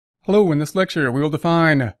Hello, in this lecture we will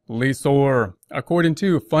define lessor. According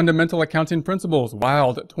to Fundamental Accounting Principles,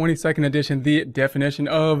 Wild 22nd edition, the definition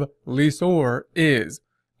of lessor is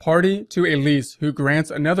party to a lease who grants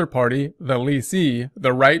another party, the lessee,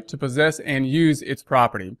 the right to possess and use its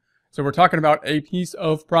property. So we're talking about a piece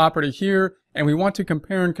of property here, and we want to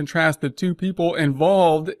compare and contrast the two people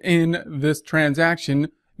involved in this transaction,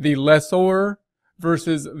 the lessor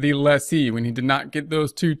versus the lessee. We need to not get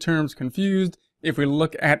those two terms confused. If we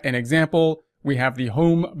look at an example, we have the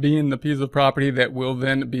home being the piece of property that will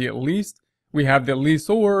then be leased. We have the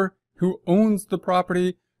lessor who owns the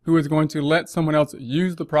property, who is going to let someone else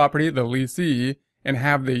use the property, the lessee, and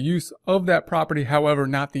have the use of that property, however,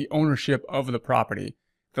 not the ownership of the property.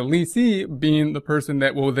 The lessee being the person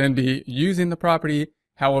that will then be using the property,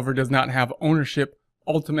 however, does not have ownership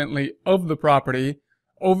ultimately of the property.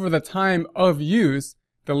 Over the time of use,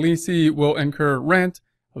 the lessee will incur rent.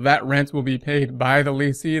 That rent will be paid by the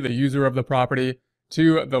lessee, the user of the property,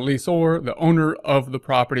 to the lessor, the owner of the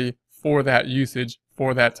property, for that usage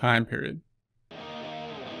for that time period.